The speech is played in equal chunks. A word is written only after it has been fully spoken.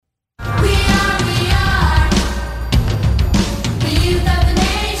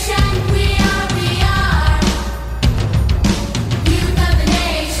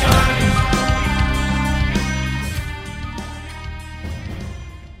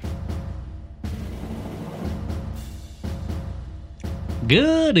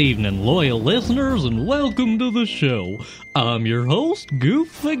Good evening, loyal listeners, and welcome to the show. I'm your host,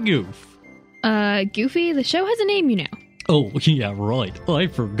 Goofy Goof. Goofy, the show has a name, you know. Oh, yeah, right. I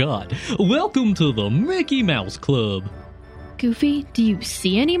forgot. Welcome to the Mickey Mouse Club. Goofy, do you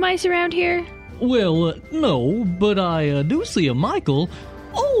see any mice around here? Well, no, but I do see a Michael.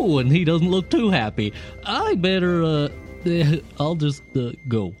 Oh, and he doesn't look too happy. I better, I'll just,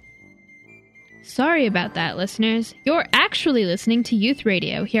 go. Sorry about that, listeners. You're actually listening to Youth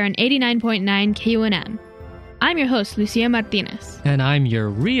Radio here on 89.9 KUNM. I'm your host, Lucia Martinez. And I'm your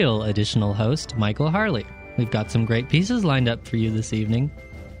real additional host, Michael Harley. We've got some great pieces lined up for you this evening.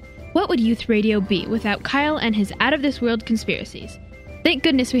 What would Youth Radio be without Kyle and his out-of-this-world conspiracies? Thank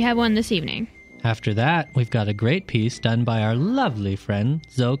goodness we have one this evening. After that, we've got a great piece done by our lovely friend,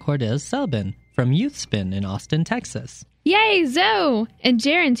 Zoe Cordes-Selbin, from Youth Spin in Austin, Texas. Yay, Zoe! And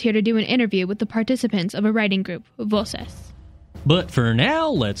Jaren's here to do an interview with the participants of a writing group, Voces. But for now,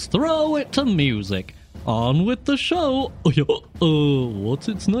 let's throw it to music. On with the show. What's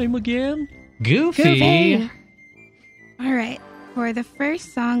its name again? Goofy. All right. For the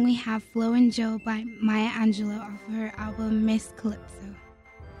first song, we have Flo and Joe by Maya Angelou off her album Miss Calypso.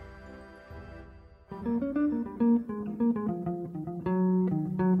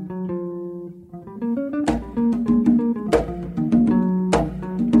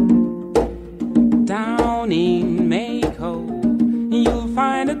 Down in Mako, you'll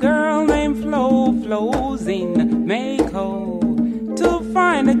find a girl named Flo, Flo's in Mako. To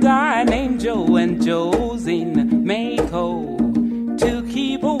find a guy named Joe, and Joe's in Mako. To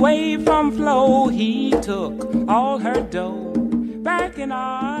keep away from Flo, he took all her dough back in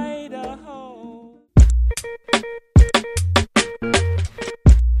Idaho.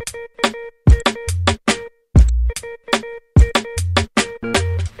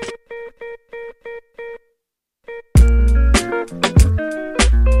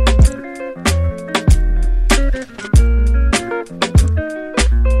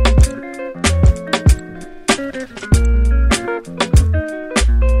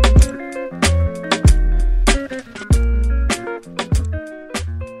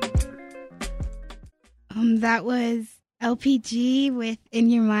 That was LPG with In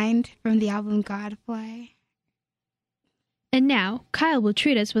Your Mind from the album Godfly. And now, Kyle will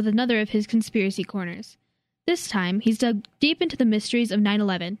treat us with another of his conspiracy corners. This time, he's dug deep into the mysteries of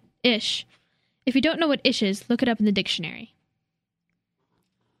 9/11, Ish. If you don't know what Ish is, look it up in the dictionary.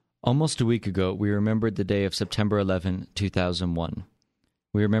 Almost a week ago, we remembered the day of September 11, 2001.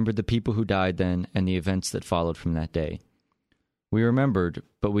 We remembered the people who died then and the events that followed from that day. We remembered,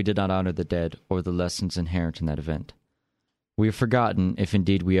 but we did not honor the dead or the lessons inherent in that event. We have forgotten, if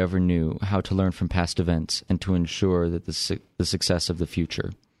indeed we ever knew, how to learn from past events and to ensure that the success of the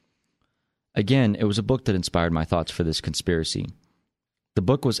future. Again, it was a book that inspired my thoughts for this conspiracy. The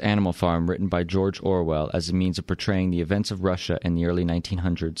book was Animal Farm, written by George Orwell as a means of portraying the events of Russia in the early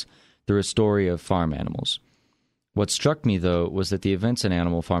 1900s through a story of farm animals. What struck me, though, was that the events in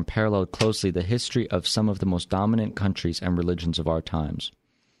Animal Farm paralleled closely the history of some of the most dominant countries and religions of our times.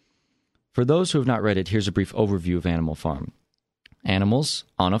 For those who have not read it, here's a brief overview of Animal Farm. Animals,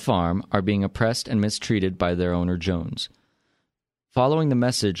 on a farm, are being oppressed and mistreated by their owner, Jones. Following the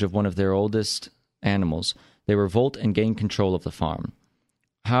message of one of their oldest animals, they revolt and gain control of the farm.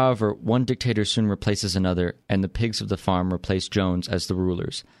 However, one dictator soon replaces another, and the pigs of the farm replace Jones as the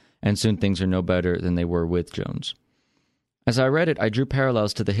rulers, and soon things are no better than they were with Jones. As I read it, I drew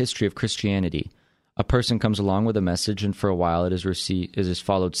parallels to the history of Christianity. A person comes along with a message, and for a while it is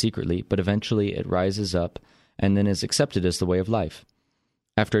followed secretly, but eventually it rises up and then is accepted as the way of life.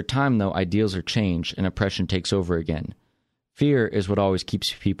 After a time, though, ideals are changed and oppression takes over again. Fear is what always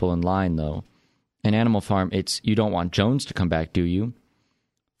keeps people in line, though. In Animal Farm, it's, you don't want Jones to come back, do you?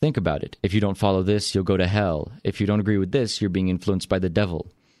 Think about it. If you don't follow this, you'll go to hell. If you don't agree with this, you're being influenced by the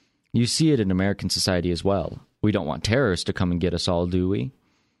devil. You see it in American society as well. We don't want terrorists to come and get us all, do we?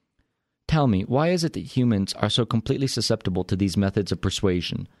 Tell me, why is it that humans are so completely susceptible to these methods of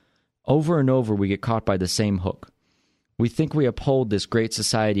persuasion? Over and over we get caught by the same hook. We think we uphold this great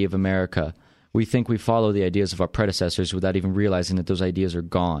society of America. We think we follow the ideas of our predecessors without even realizing that those ideas are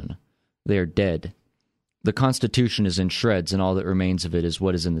gone. They are dead. The Constitution is in shreds, and all that remains of it is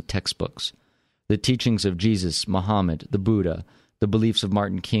what is in the textbooks. The teachings of Jesus, Muhammad, the Buddha, the beliefs of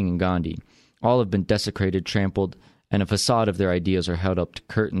Martin King and Gandhi, all have been desecrated, trampled, and a facade of their ideas are held up to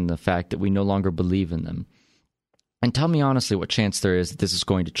curtain the fact that we no longer believe in them. And tell me honestly what chance there is that this is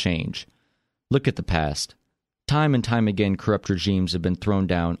going to change. Look at the past. Time and time again, corrupt regimes have been thrown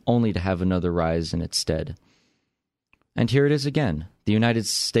down only to have another rise in its stead. And here it is again. The United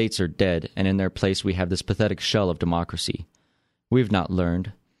States are dead, and in their place we have this pathetic shell of democracy. We've not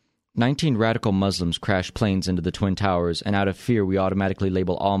learned. 19 radical Muslims crashed planes into the Twin Towers, and out of fear we automatically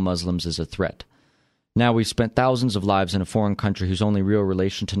label all Muslims as a threat. Now we've spent thousands of lives in a foreign country whose only real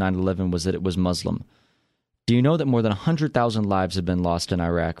relation to 9/11 was that it was Muslim. Do you know that more than 100,000 lives have been lost in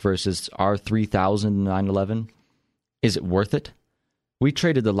Iraq versus our 3,000 in 9/11? Is it worth it? We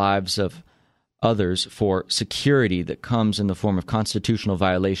traded the lives of others for security that comes in the form of constitutional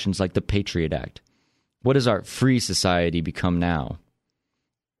violations like the Patriot Act. What has our free society become now?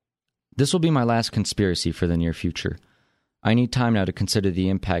 This will be my last conspiracy for the near future. I need time now to consider the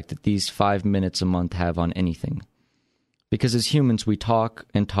impact that these 5 minutes a month have on anything. Because as humans, we talk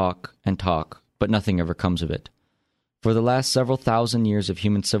and talk and talk, but nothing ever comes of it. For the last several thousand years of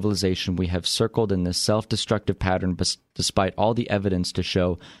human civilization, we have circled in this self-destructive pattern despite all the evidence to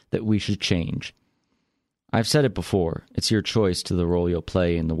show that we should change. I've said it before, it's your choice to the role you'll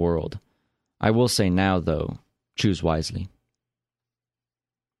play in the world. I will say now, though, choose wisely.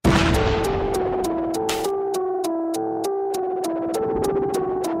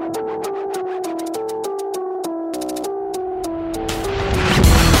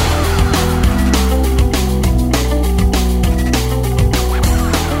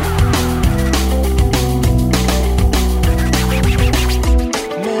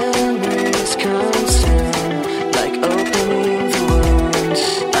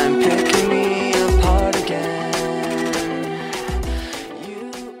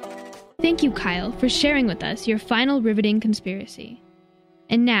 Thank you, Kyle, for sharing with us your final riveting conspiracy.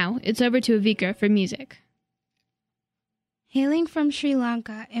 And now, it's over to Avika for music. Hailing from Sri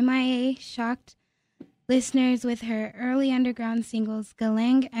Lanka, MIA shocked listeners with her early underground singles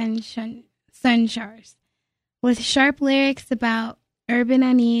Galang and Sunshars. With sharp lyrics about urban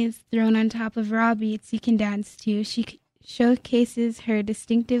unease thrown on top of raw beats you can dance to, she showcases her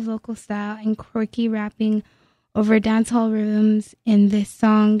distinctive vocal style and quirky rapping over dancehall rhythms in this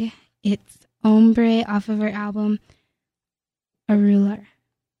song. It's Ombre off of her album, A Ruler.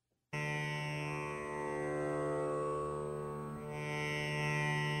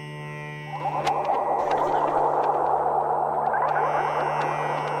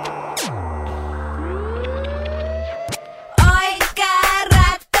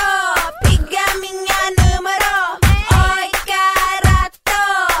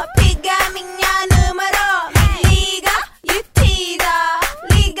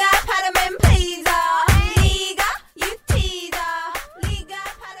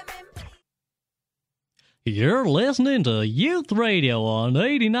 You're listening to Youth Radio on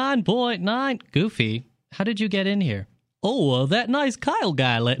 89.9. Goofy, how did you get in here? Oh, that nice Kyle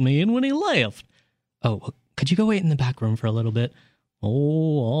guy let me in when he left. Oh, could you go wait in the back room for a little bit? Oh,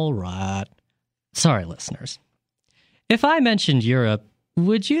 all right. Sorry, listeners. If I mentioned Europe,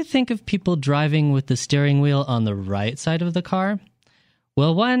 would you think of people driving with the steering wheel on the right side of the car?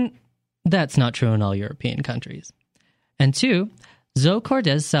 Well, one, that's not true in all European countries. And two, Zoe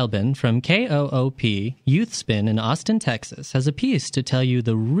Cordes-Selbin from KOOP Youth Spin in Austin, Texas, has a piece to tell you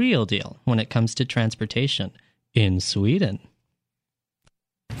the real deal when it comes to transportation in Sweden.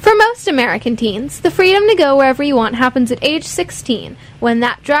 For most American teens, the freedom to go wherever you want happens at age 16, when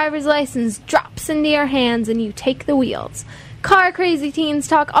that driver's license drops into your hands and you take the wheels. Car-crazy teens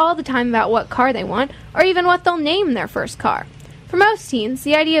talk all the time about what car they want, or even what they'll name their first car. For most teens,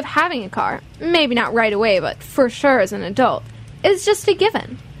 the idea of having a car, maybe not right away, but for sure as an adult, is just a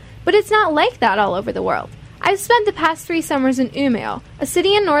given. But it's not like that all over the world. I've spent the past 3 summers in Umeå, a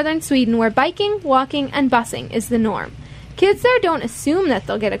city in northern Sweden where biking, walking, and busing is the norm. Kids there don't assume that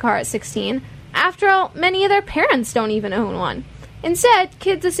they'll get a car at 16. After all, many of their parents don't even own one. Instead,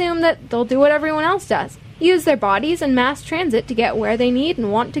 kids assume that they'll do what everyone else does, use their bodies and mass transit to get where they need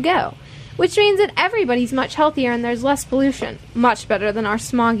and want to go. Which means that everybody's much healthier and there's less pollution, much better than our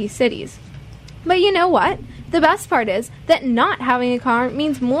smoggy cities. But you know what? The best part is that not having a car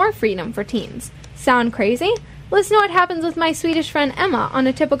means more freedom for teens. Sound crazy? Listen to what happens with my Swedish friend Emma on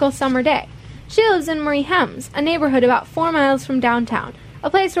a typical summer day. She lives in Mariehamns, a neighborhood about 4 miles from downtown, a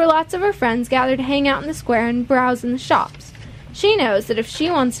place where lots of her friends gather to hang out in the square and browse in the shops. She knows that if she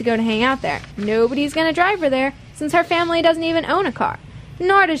wants to go to hang out there, nobody's going to drive her there, since her family doesn't even own a car.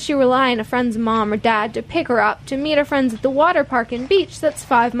 Nor does she rely on a friend's mom or dad to pick her up to meet her friends at the water park and beach that's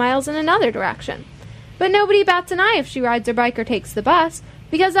 5 miles in another direction. But nobody bats an eye if she rides her bike or takes the bus,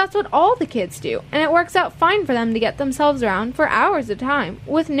 because that's what all the kids do, and it works out fine for them to get themselves around for hours at a time,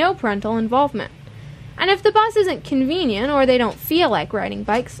 with no parental involvement. And if the bus isn't convenient or they don't feel like riding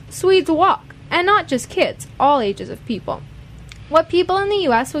bikes, Swedes walk, and not just kids, all ages of people. What people in the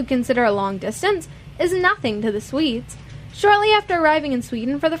US would consider a long distance is nothing to the Swedes. Shortly after arriving in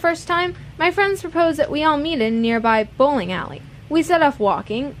Sweden for the first time, my friends proposed that we all meet in a nearby bowling alley. We set off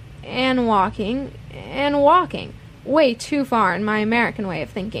walking, and walking, and walking. Way too far in my American way of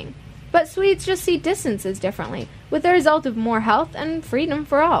thinking. But Swedes just see distances differently, with the result of more health and freedom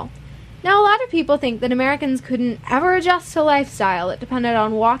for all. Now, a lot of people think that Americans couldn't ever adjust to a lifestyle that depended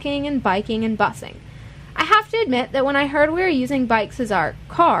on walking and biking and busing. I have to admit that when I heard we were using bikes as our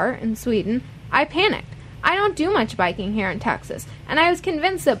car in Sweden, I panicked. I don't do much biking here in Texas, and I was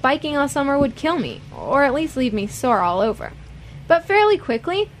convinced that biking all summer would kill me, or at least leave me sore all over. But fairly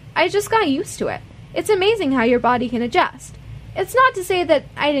quickly, I just got used to it. It's amazing how your body can adjust. It's not to say that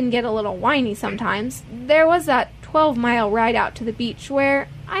I didn't get a little whiny sometimes. There was that 12-mile ride out to the beach where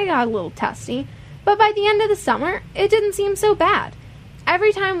I got a little testy, but by the end of the summer, it didn't seem so bad.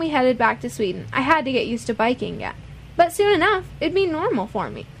 Every time we headed back to Sweden, I had to get used to biking again. But soon enough, it'd be normal for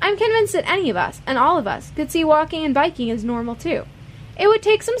me. I'm convinced that any of us, and all of us, could see walking and biking as normal too. It would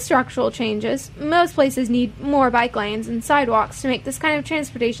take some structural changes. Most places need more bike lanes and sidewalks to make this kind of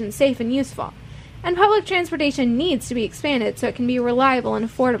transportation safe and useful. And public transportation needs to be expanded so it can be reliable and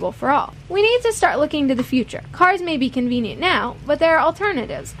affordable for all. We need to start looking to the future. Cars may be convenient now, but there are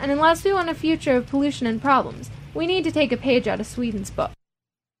alternatives, and unless we want a future of pollution and problems, we need to take a page out of Sweden's book.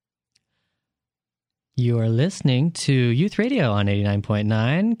 You are listening to Youth Radio on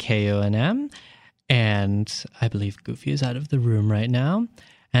 89.9 KONM, and I believe Goofy is out of the room right now.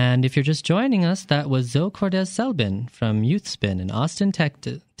 And if you're just joining us, that was Zoe Cordes Selbin from Youth Spin in Austin,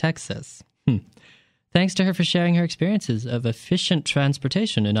 Texas. Thanks to her for sharing her experiences of efficient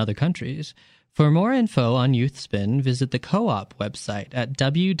transportation in other countries. For more info on Youth Spin, visit the Co-op website at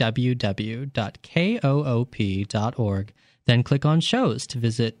www.koop.org. Then click on shows to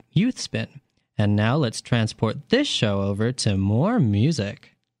visit Youth Spin. And now let's transport this show over to more music.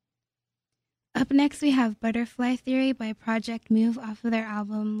 Up next, we have Butterfly Theory by Project Move off of their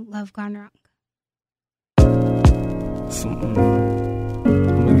album Love Gone Wrong. I'm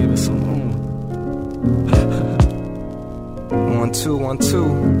gonna give it some 1, 2, 1,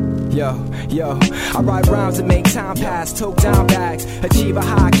 2. Yo, I write rhymes to make time pass, tote down bags, achieve a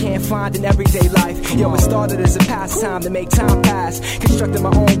high I can't find in everyday life. Yo, it started as a pastime to make time pass, constructing my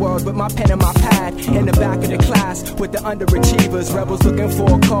own world with my pen and my pad, in the back of the class with the underachievers, rebels looking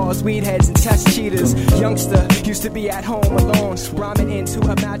for a cause, weed heads and test cheaters. Youngster used to be at home alone, rhyming into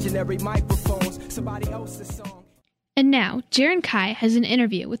imaginary microphones, somebody else's song. And now, Jaren Kai has an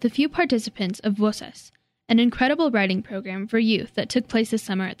interview with a few participants of Voces, an incredible writing program for youth that took place this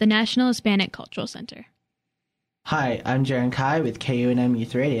summer at the National Hispanic Cultural Center. Hi, I'm Jaren Kai with KUNM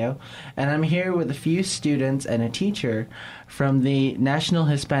Youth Radio, and I'm here with a few students and a teacher from the National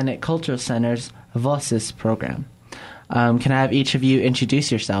Hispanic Cultural Center's Voces program. Can I have each of you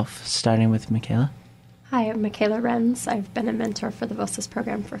introduce yourself, starting with Michaela? Hi, I'm Michaela Renz. I've been a mentor for the Voces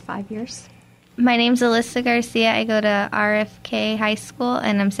program for 5 years. My name's Alyssa Garcia. I go to RFK High School,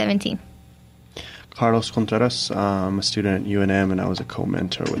 and I'm 17. Carlos Contreras. I'm a student at UNM, and I was a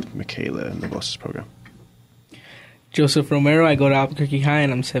co-mentor with Michaela in the Voces program. Joseph Romero. I go to Albuquerque High,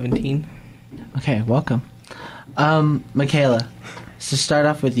 and I'm 17. Okay, welcome. Michaela, to start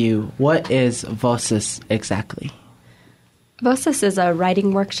off with you, what is Voces exactly? Voces is a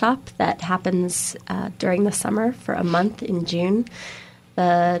writing workshop that happens during the summer for a month in June.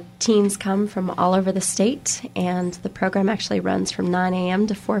 The teens come from all over the state, and the program actually runs from 9 a.m.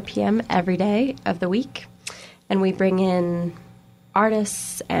 to 4 p.m. every day of the week. And we bring in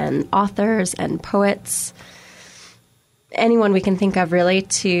artists and authors and poets, anyone we can think of really,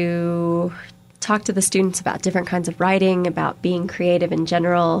 to talk to the students about different kinds of writing, about being creative in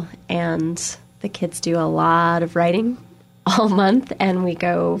general. And the kids do a lot of writing all month, and we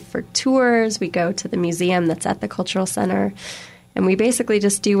go for tours, we go to the museum that's at the Cultural Center, and we basically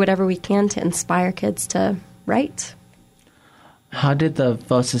just do whatever we can to inspire kids to write. How did the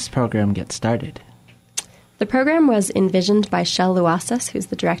Voces program get started? The program was envisioned by Shel Luasas, who's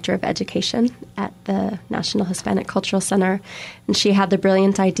the Director of Education at the National Hispanic Cultural Center, and she had the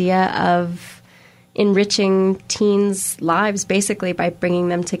brilliant idea of enriching teens' lives basically by bringing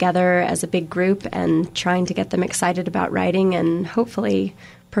them together as a big group and trying to get them excited about writing and hopefully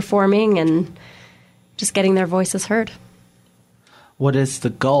performing and just getting their voices heard. What is the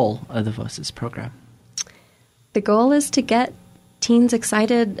goal of the Voces program? The goal is to get teens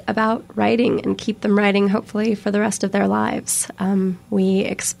excited about writing and keep them writing, hopefully, for the rest of their lives. We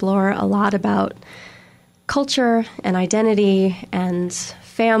explore a lot about culture and identity and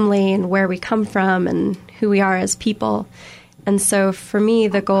family and where we come from and who we are as people. And so for me,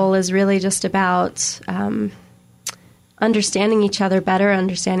 the goal is really just about understanding each other better,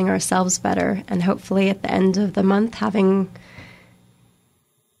 understanding ourselves better, and hopefully at the end of the month having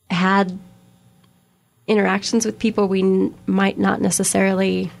had interactions with people we might not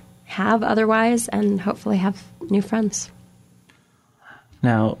necessarily have otherwise, and hopefully have new friends.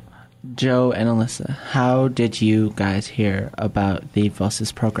 Now, Joe and Alyssa, how did you guys hear about the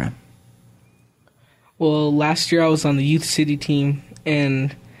Voces program? Well, last year I was on the Youth City team,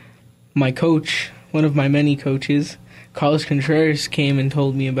 and my coach, one of my many coaches, Carlos Contreras, came and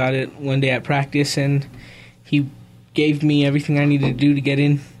told me about it one day at practice, and he gave me everything I needed to do to get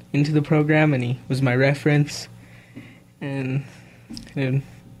into the program, and he was my reference, and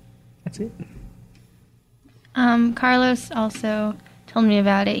that's it. Carlos also told me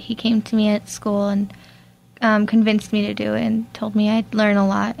about it. He came to me at school and convinced me to do it and told me I'd learn a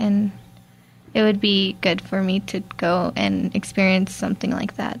lot and it would be good for me to go and experience something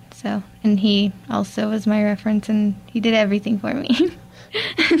like that. So, and he also was my reference and he did everything for me.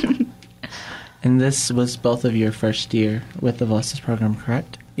 And this was both of your first year with the Voces program,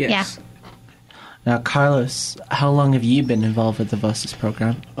 correct? Yes. Yeah. Now, Carlos, how long have you been involved with the Voces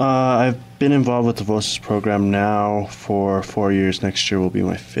program? I've been involved with the Voces program now for 4 years. Next year will be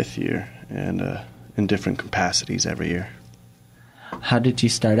my 5th year, and in different capacities every year. How did you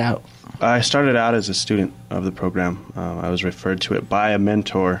start out? I started out as a student of the program. I was referred to it by a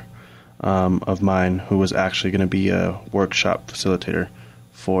mentor of mine who was actually going to be a workshop facilitator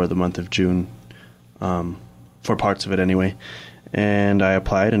for the month of June, for parts of it anyway. And I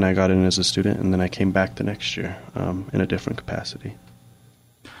applied and I got in as a student, and then I came back the next year in a different capacity.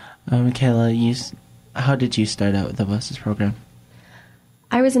 Michaela, how did you start out with the Voces program?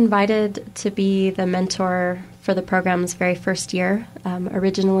 I was invited to be the mentor for the program's very first year.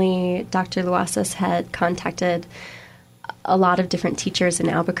 Originally, Dr. Luasis had contacted a lot of different teachers in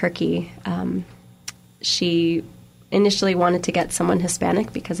Albuquerque. She initially wanted to get someone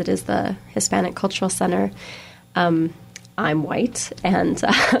Hispanic because it is the Hispanic Cultural Center. I'm white, and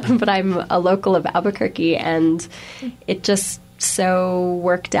but I'm a local of Albuquerque, and it just so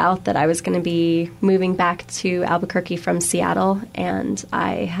worked out that I was going to be moving back to Albuquerque from Seattle, and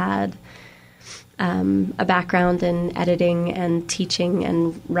I had a background in editing and teaching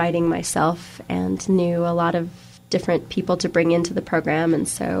and writing myself, and knew a lot of different people to bring into the program, and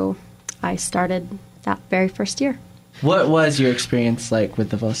so I started that very first year. What was your experience like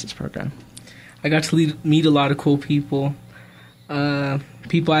with the Voces program? I got to meet a lot of cool people.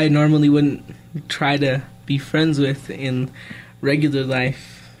 People I normally wouldn't try to be friends with in regular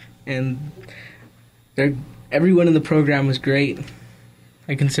life. And everyone in the program was great.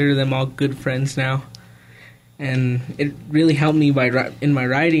 I consider them all good friends now. And it really helped me in my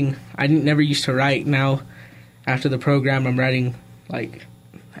writing. I never used to write. Now, after the program, I'm writing like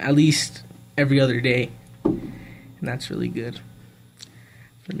at least every other day. And that's really good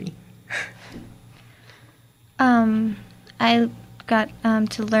for me. I got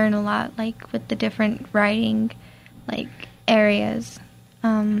to learn a lot, like with the different writing, like areas,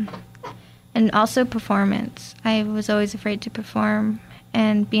 and also performance. I was always afraid to perform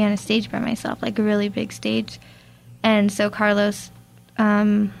and be on a stage by myself, like a really big stage. And so Carlos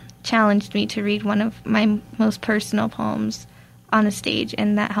challenged me to read one of my most personal poems on a stage,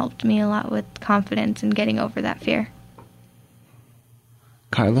 and that helped me a lot with confidence and getting over that fear.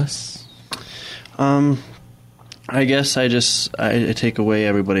 Carlos? I guess I take away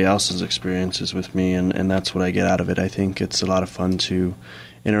everybody else's experiences with me, and that's what I get out of it. I think it's a lot of fun to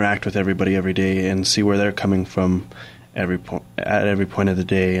interact with everybody every day and see where they're coming from at every point of the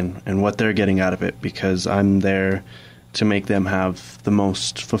day and what they're getting out of it, because I'm there to make them have the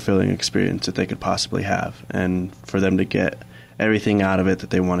most fulfilling experience that they could possibly have, and for them to get everything out of it that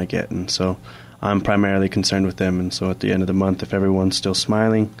they want to get. And so I'm primarily concerned with them, and so at the end of the month, if everyone's still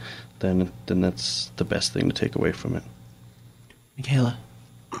smiling, then that's the best thing to take away from it. Michaela?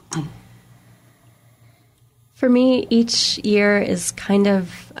 For me, each year is kind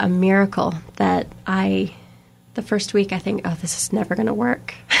of a miracle that the first week I think, oh, this is never going to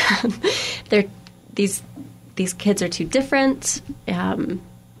work. These kids are too different.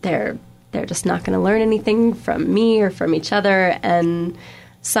 They're just not going to learn anything from me or from each other. And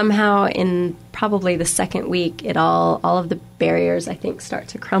somehow in probably the second week, all of the barriers, I think, start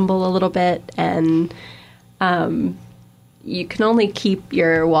to crumble a little bit. And you can only keep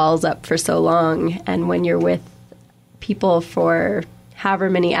your walls up for so long. And when you're with people for however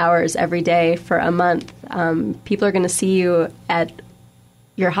many hours every day for a month, people are going to see you at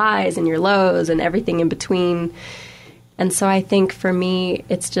your highs and your lows and everything in between. And so I think for me,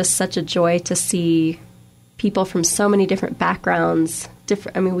 it's just such a joy to see people from so many different backgrounds.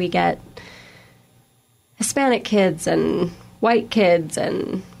 We get Hispanic kids and white kids,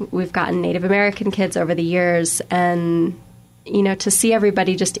 and we've gotten Native American kids over the years. And, to see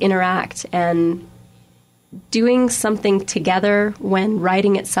everybody just interact and doing something together when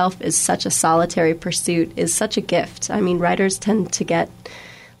writing itself is such a solitary pursuit is such a gift. I mean, writers tend to get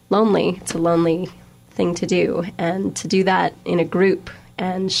lonely. It's a lonely thing to do. And to do that in a group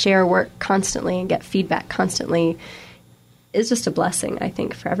and share work constantly and get feedback constantly is just a blessing, I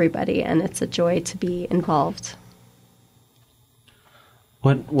think, for everybody. And it's a joy to be involved.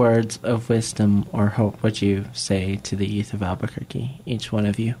 What words of wisdom or hope would you say to the youth of Albuquerque, each one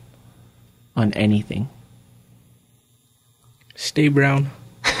of you, on anything? Stay brown.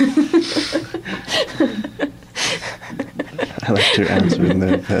 I liked your answer in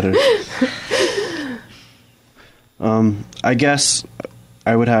there better. I guess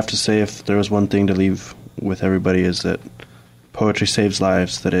I would have to say, if there was one thing to leave with everybody, is that poetry saves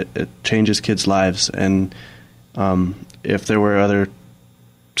lives, that it changes kids' lives. And if there were other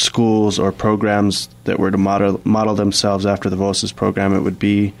schools or programs that were to model themselves after the Voces program, it would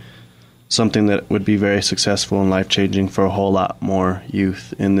be something that would be very successful and life-changing for a whole lot more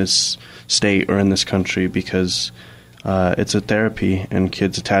youth in this state or in this country, because it's a therapy and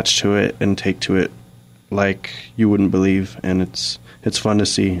kids attach to it and take to it like you wouldn't believe, and it's fun to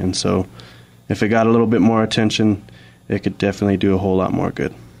see. And so if it got a little bit more attention, it could definitely do a whole lot more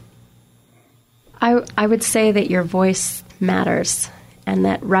good. I would say that your voice matters, and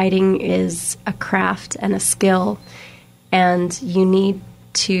that writing is a craft and a skill, and you need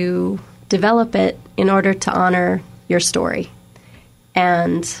to develop it in order to honor your story.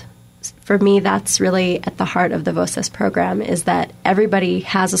 And for me, that's really at the heart of the Voces program, is that everybody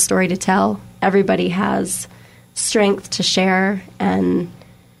has a story to tell. Everybody has strength to share and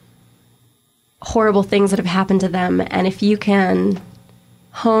horrible things that have happened to them. And if you can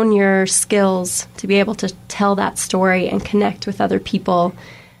hone your skills to be able to tell that story and connect with other people,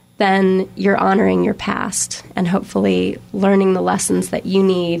 then you're honoring your past and hopefully learning the lessons that you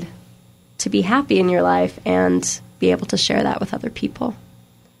need to be happy in your life and be able to share that with other people.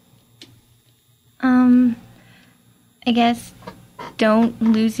 I guess don't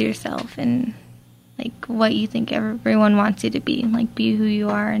lose yourself in like what you think everyone wants you to be. Like, be who you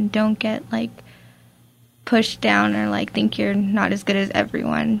are, and don't get like pushed down or like think you're not as good as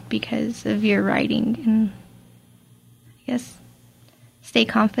everyone because of your writing. And I guess stay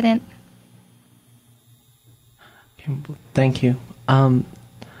confident. Thank you.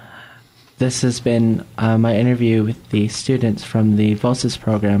 This has been my interview with the students from the Voces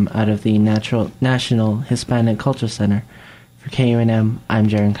program out of the National Hispanic Culture Center. For KUNM, I'm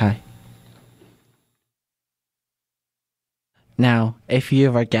Jaron Kai. Now, a few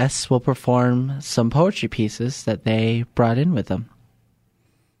of our guests will perform some poetry pieces that they brought in with them.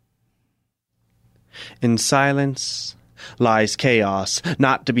 In silence lies chaos,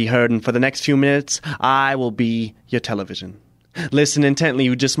 not to be heard, and for the next few minutes, I will be your television. Listen intently,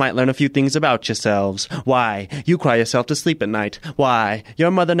 you just might learn a few things about yourselves. Why you cry yourself to sleep at night. Why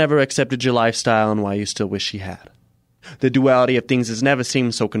your mother never accepted your lifestyle, and why you still wish she had. The duality of things has never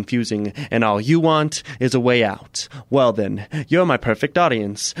seemed so confusing, and all you want is a way out. Well then, you're my perfect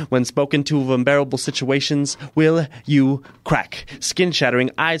audience. When spoken to of unbearable situations, will you crack? Skin-shattering,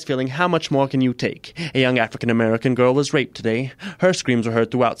 eyes-filling, how much more can you take? A young African-American girl was raped today. Her screams were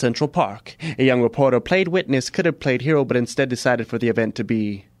heard throughout Central Park. A young reporter played witness, could have played hero, but instead decided for the event to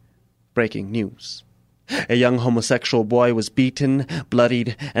be breaking news. A young homosexual boy was beaten,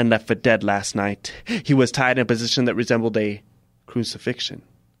 bloodied, and left for dead last night. He was tied in a position that resembled a crucifixion.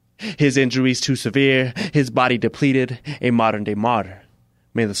 His injuries too severe, his body depleted, a modern-day martyr.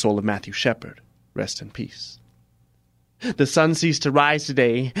 May the soul of Matthew Shepard rest in peace. The sun ceased to rise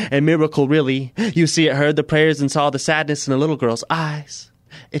today, a miracle really. You see, it heard the prayers and saw the sadness in a little girl's eyes.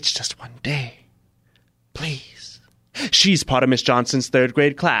 It's just one day. Please. She's part of Miss Johnson's third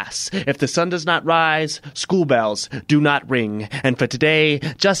grade class. If the sun does not rise, school bells do not ring. And for today,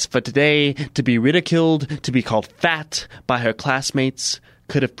 just for today, to be ridiculed, to be called fat by her classmates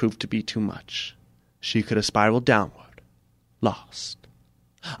could have proved to be too much. She could have spiraled downward, lost.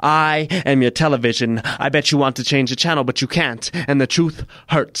 I am your television. I bet you want to change the channel, but you can't, and the truth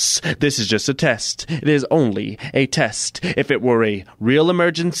hurts. This is just a test. It is only a test. If it were a real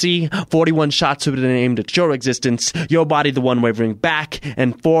emergency, 41 shots would have been aimed at your existence, your body the one wavering back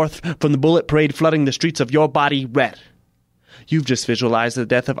and forth from the bullet parade flooding the streets of your body red. You've just visualized the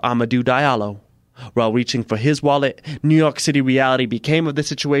death of Amadou Diallo. While reaching for his wallet, New York City reality became of the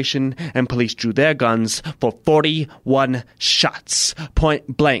situation, and police drew their guns for 41 shots.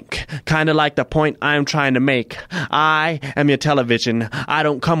 Point blank. Kinda like the point I'm trying to make. I am your television. I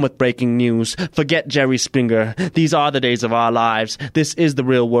don't come with breaking news. Forget Jerry Springer. These are the days of our lives. This is the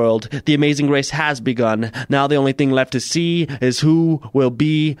real world. The amazing race has begun. Now the only thing left to see is who will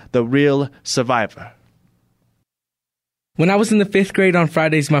be the real survivor. When I was in the 5th grade on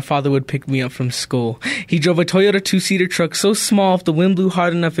Fridays, my father would pick me up from school. He drove a Toyota 2-seater truck so small if the wind blew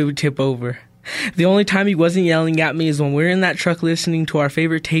hard enough it would tip over. The only time he wasn't yelling at me is when we're in that truck listening to our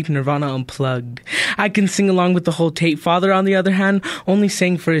favorite tape, Nirvana Unplugged. I can sing along with the whole tape. Father, on the other hand, only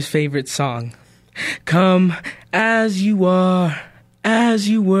sang for his favorite song. Come as you are, as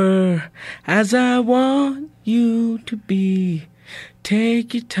you were, as I want you to be.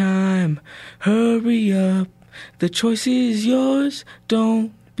 Take your time, hurry up. The choice is yours,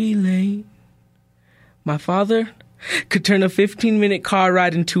 don't be late. My father could turn a 15-minute car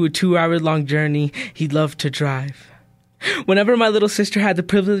ride into a 2-hour-long journey he'd love to drive. Whenever my little sister had the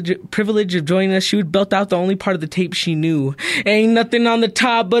privilege of joining us, she would belt out the only part of the tape she knew. Ain't nothing on the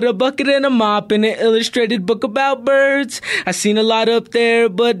top but a bucket and a mop and an illustrated book about birds. I seen a lot up there,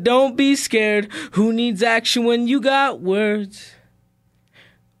 but don't be scared. Who needs action when you got words?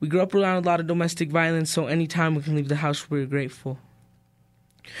 We grew up around a lot of domestic violence, so anytime we can leave the house, we're grateful.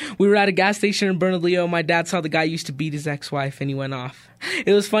 We were at a gas station in Bernalillo. My dad saw the guy used to beat his ex-wife, and he went off.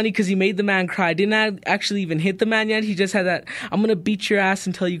 It was funny because he made the man cry. Didn't actually even hit the man yet. He just had that, I'm going to beat your ass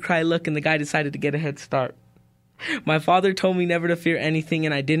until you cry look, and the guy decided to get a head start. My father told me never to fear anything,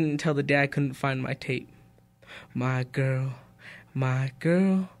 and I didn't until the day I couldn't find my tape. My girl,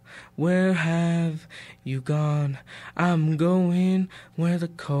 where have you gone? I'm going where the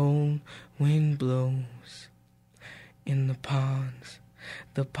cold wind blows. In the ponds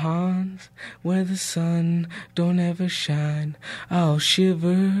where the sun don't ever shine. I'll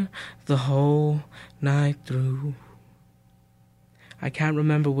shiver the whole night through. I can't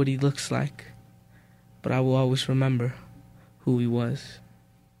remember what he looks like, but I will always remember who he was.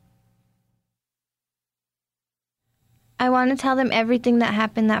 I want to tell them everything that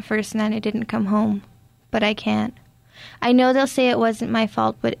happened that first night I didn't come home, but I can't. I know they'll say it wasn't my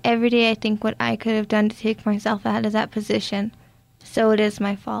fault, but every day I think what I could have done to take myself out of that position. So it is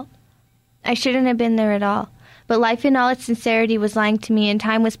my fault. I shouldn't have been there at all, but life in all its sincerity was lying to me, and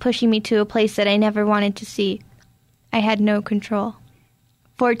time was pushing me to a place that I never wanted to see. I had no control.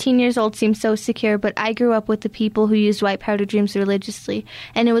 14 years old seems so secure, but I grew up with the people who used white powder dreams religiously,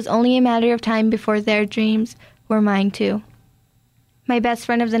 and it was only a matter of time before their dreams were mine too. My best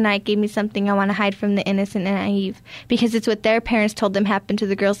friend of the night gave me something I want to hide from the innocent and naive, because it's what their parents told them happened to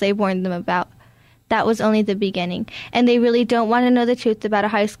the girls they warned them about. That was only the beginning, and they really don't want to know the truth about a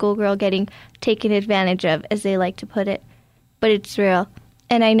high school girl getting taken advantage of, as they like to put it. But it's real,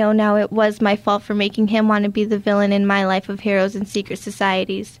 and I know now it was my fault for making him want to be the villain in my life of heroes and secret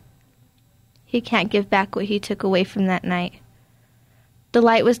societies. He can't give back what he took away from that night. The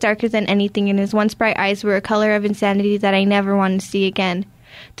light was darker than anything, and his once bright eyes were a color of insanity that I never wanted to see again.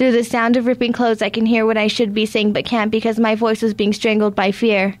 Through the sound of ripping clothes, I can hear what I should be saying but can't because my voice was being strangled by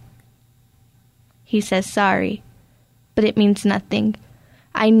fear. He says sorry, but it means nothing.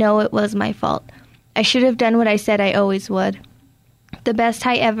 I know it was my fault. I should have done what I said I always would. The best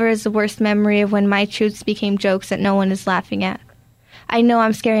high ever is the worst memory of when my truths became jokes that no one is laughing at. I know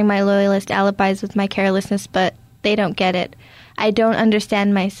I'm scaring my loyalist alibis with my carelessness, but they don't get it. I don't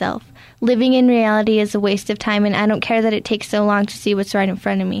understand myself. Living in reality is a waste of time, and I don't care that it takes so long to see what's right in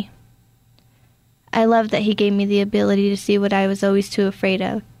front of me. I love that he gave me the ability to see what I was always too afraid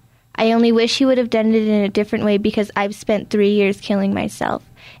of. I only wish he would have done it in a different way because I've spent 3 years killing myself,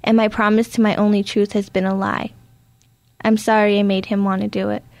 and my promise to my only truth has been a lie. I'm sorry I made him want to do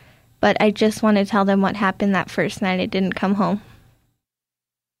it, but I just want to tell them what happened that first night I didn't come home.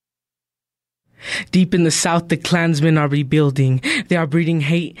 Deep in the South, the Klansmen are rebuilding. They are breeding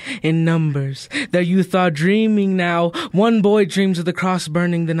hate in numbers. Their youth are dreaming now. One boy dreams of the cross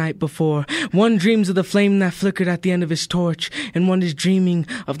burning the night before. One dreams of the flame that flickered at the end of his torch. And one is dreaming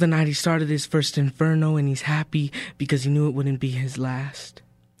of the night he started his first inferno, and he's happy because he knew it wouldn't be his last.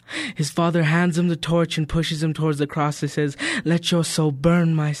 His father hands him the torch and pushes him towards the cross and says, "Let your soul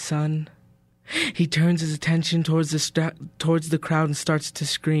burn, my son." He turns his attention towards the crowd and starts to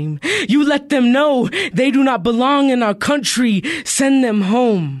scream, "You let them know they do not belong in our country. Send them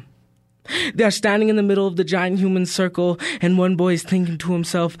home." They are standing in the middle of the giant human circle, and one boy is thinking to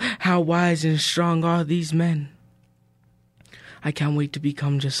himself, how wise and strong are these men. I can't wait to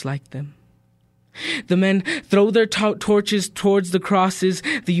become just like them. The men throw their torches towards the crosses.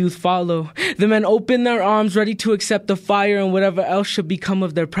 The youth follow. The men open their arms, ready to accept the fire and whatever else should become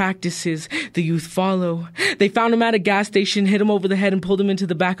of their practices. The youth follow. They found him at a gas station, hit him over the head and pulled him into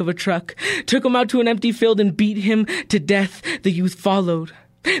the back of a truck. Took him out to an empty field and beat him to death. The youth followed.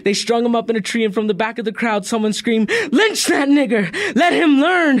 They strung him up in a tree, and from the back of the crowd someone screamed, "Lynch that nigger! Let him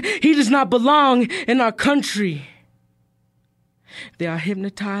learn! He does not belong in our country!" They are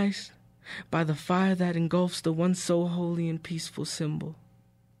hypnotized. by the fire that engulfs the once so holy and peaceful symbol.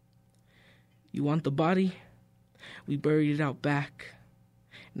 You want the body? We buried it out back.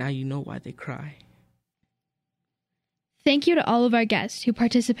 Now you know why they cry. Thank you to all of our guests who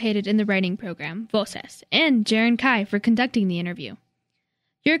participated in the writing program, Voces, and Jaren Kai for conducting the interview.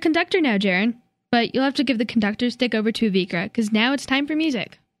 You're a conductor now, Jaren, but you'll have to give the conductor stick over to Avikra, because now it's time for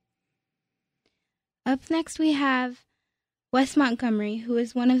music. Up next we have Wes Montgomery, who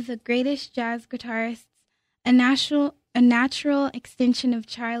is one of the greatest jazz guitarists, a natural extension of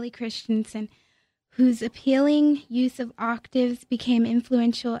Charlie Christensen, whose appealing use of octaves became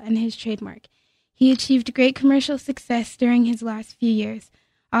influential and his trademark. He achieved great commercial success during his last few years.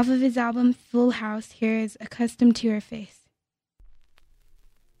 Off of his album Full House, here is Accustomed to Your Face.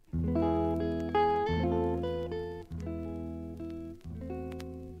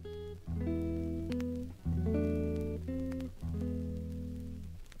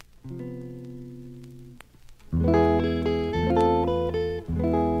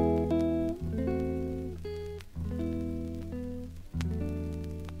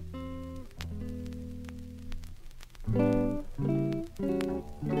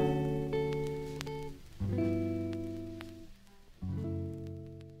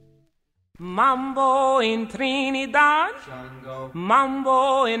 Mambo in Trinidad, Shango.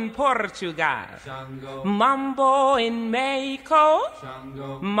 Mambo in Portugal, Shango. Mambo in Mexico,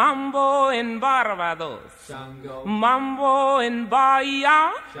 Shango. Mambo in Barbados, Shango. Mambo in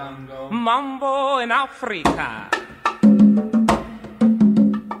Bahia, Shango. Mambo in Africa.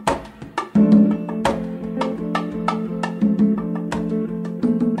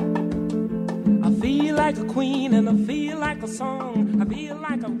 I feel like a queen and I feel like a song. I feel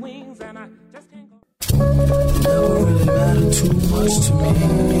like a wings and I just can't go. Never really mattered too much to me.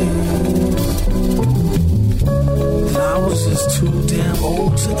 And I was just too damn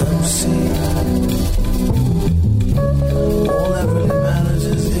old to MC. All that really matters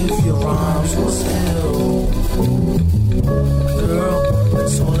is if your rhymes was ill. Girl,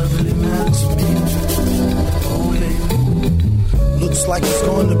 that's all that really matters to me. Oh, baby. Looks like it's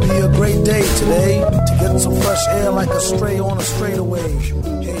going to be a great day today. To get some fresh air like a stray on a straightaway.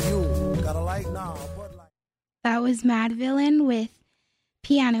 Hey, you, got a light now? That was Mad Villain with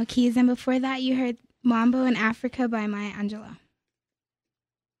Piano Keys, and before that you heard Mambo in Africa by Maya Angelou.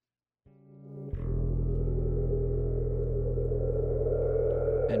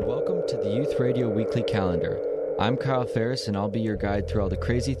 And welcome to the Youth Radio Weekly Calendar. I'm Kyle Ferris, and I'll be your guide through all the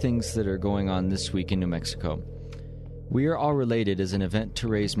crazy things that are going on this week in New Mexico. We Are All Related is an event to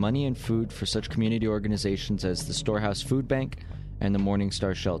raise money and food for such community organizations as the Storehouse Food Bank and the Morning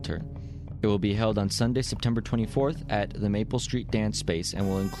Star Shelter. It will be held on Sunday, September 24th at the Maple Street Dance Space and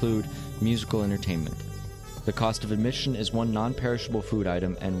will include musical entertainment. The cost of admission is one non-perishable food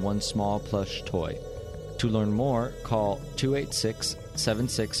item and one small plush toy. To learn more, call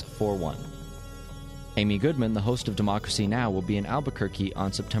 286-7641. Amy Goodman, the host of Democracy Now!, will be in Albuquerque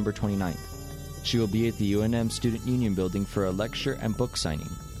on September 29th. She will be at the UNM Student Union Building for a lecture and book signing.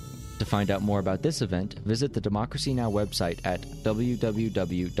 To find out more about this event, visit the Democracy Now! Website at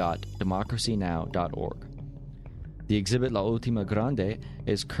www.democracynow.org. The exhibit La Ultima Grande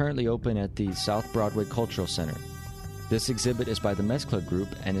is currently open at the South Broadway Cultural Center. This exhibit is by the Mezcla Group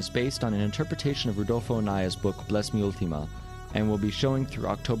and is based on an interpretation of Rodolfo Anaya's book Bless Mi Ultima and will be showing through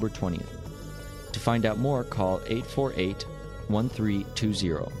October 20th. To find out more, call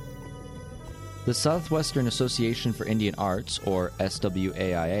 848-1320. The Southwestern Association for Indian Arts, or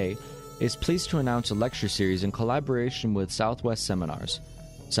SWAIA, is pleased to announce a lecture series in collaboration with Southwest Seminars.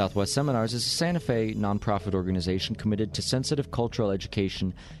 Southwest Seminars is a Santa Fe nonprofit organization committed to sensitive cultural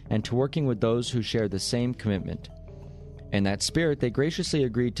education and to working with those who share the same commitment. In that spirit, they graciously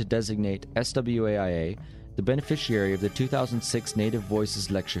agreed to designate SWAIA the beneficiary of the 2006 Native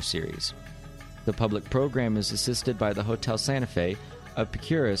Voices Lecture Series. The public program is assisted by the Hotel Santa Fe, a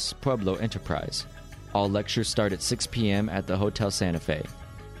Picuras Pueblo enterprise. All lectures start at 6 p.m. at the Hotel Santa Fe.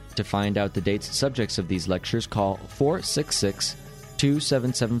 To find out the dates and subjects of these lectures, call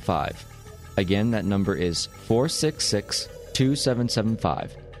 466-2775. Again, that number is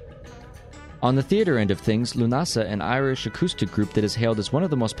 466-2775. On the theater end of things, Lunasa, an Irish acoustic group that is hailed as one of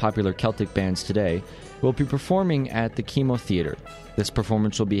the most popular Celtic bands today, will be performing at the Chemo Theater. This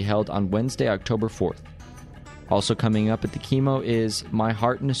performance will be held on Wednesday, October 4th. Also coming up at the Chemo is My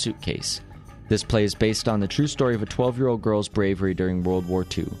Heart in a Suitcase. This play is based on the true story of a 12-year-old girl's bravery during World War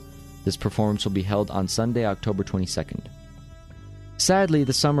II. This performance will be held on Sunday, October 22nd. Sadly,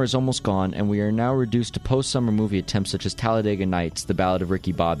 the summer is almost gone, and we are now reduced to post-summer movie attempts such as Talladega Nights, The Ballad of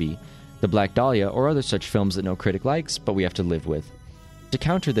Ricky Bobby, The Black Dahlia, or other such films that no critic likes, but we have to live with. To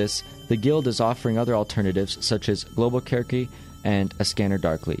counter this, the Guild is offering other alternatives such as Global Kirky and A Scanner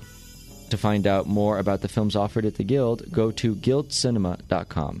Darkly. To find out more about the films offered at the Guild, go to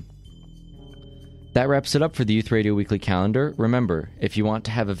guildcinema.com. That wraps it up for the Youth Radio Weekly Calendar. Remember, if you want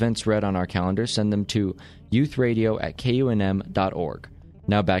to have events read on our calendar, send them to youthradio@kunm.org.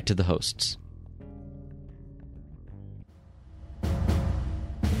 Now back to the hosts.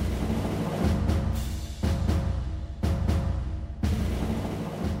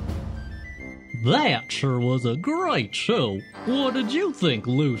 That sure was a great show. What did you think,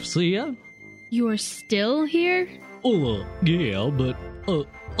 Lucia? You're still here? Yeah, but,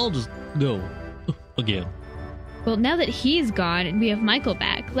 I'll just go. Again. Well, now that he's gone and we have Michael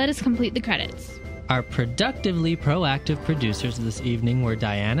back, let us complete the credits. Our productively proactive producers this evening were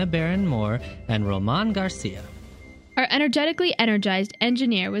Diana Barron-Moore and Roman Garcia. Our energetically energized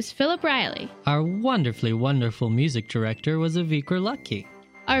engineer was Philip Riley. Our wonderfully wonderful music director was Avikar Lucky.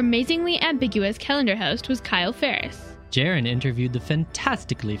 Our amazingly ambiguous calendar host was Kyle Ferris. Jaron interviewed the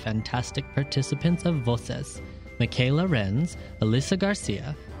fantastically fantastic participants of Voces, Michaela Renz, Alyssa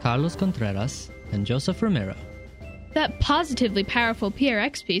Garcia, Carlos Contreras, and Joseph Romero. That positively powerful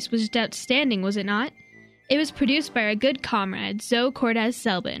PRX piece was just outstanding, was it not? It was produced by our good comrade, Zoe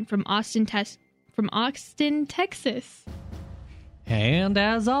Cortez-Selbin from Austin, Texas. And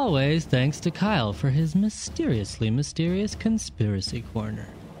as always, thanks to Kyle for his mysteriously mysterious conspiracy corner.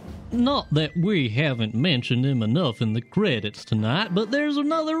 Not that we haven't mentioned him enough in the credits tonight, but there's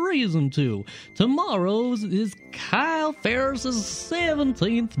another reason to. Tomorrow is Kyle Ferris's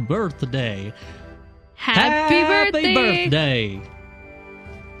 17th birthday. Happy birthday!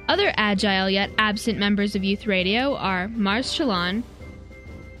 Other agile yet absent members of Youth Radio are Mars Chalon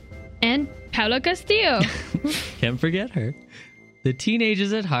and Paula Castillo. Can't forget her. The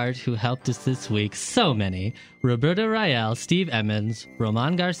teenagers at heart who helped us this week, so many. Roberta Rael, Steve Emmons,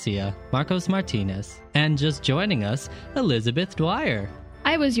 Roman Garcia, Marcos Martinez, and just joining us, Elizabeth Dwyer.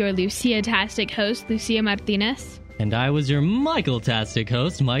 I was your Lucia-tastic host, Lucia Martinez. And I was your Michael-tastic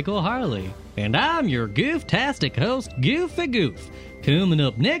host, Michael Harley. And I'm your Goof-tastic host, Goofy Goof. Coming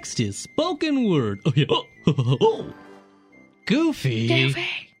up next is Spoken Word. Goofy.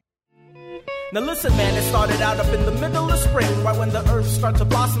 Now listen, man, it started out up in the middle of spring, right when the earth starts to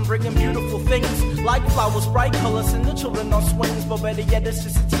blossom, bringing beautiful things like flowers, bright colors, and the children on swings. But better yet, it's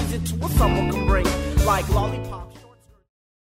just a teaser to what someone can bring, like lollipops.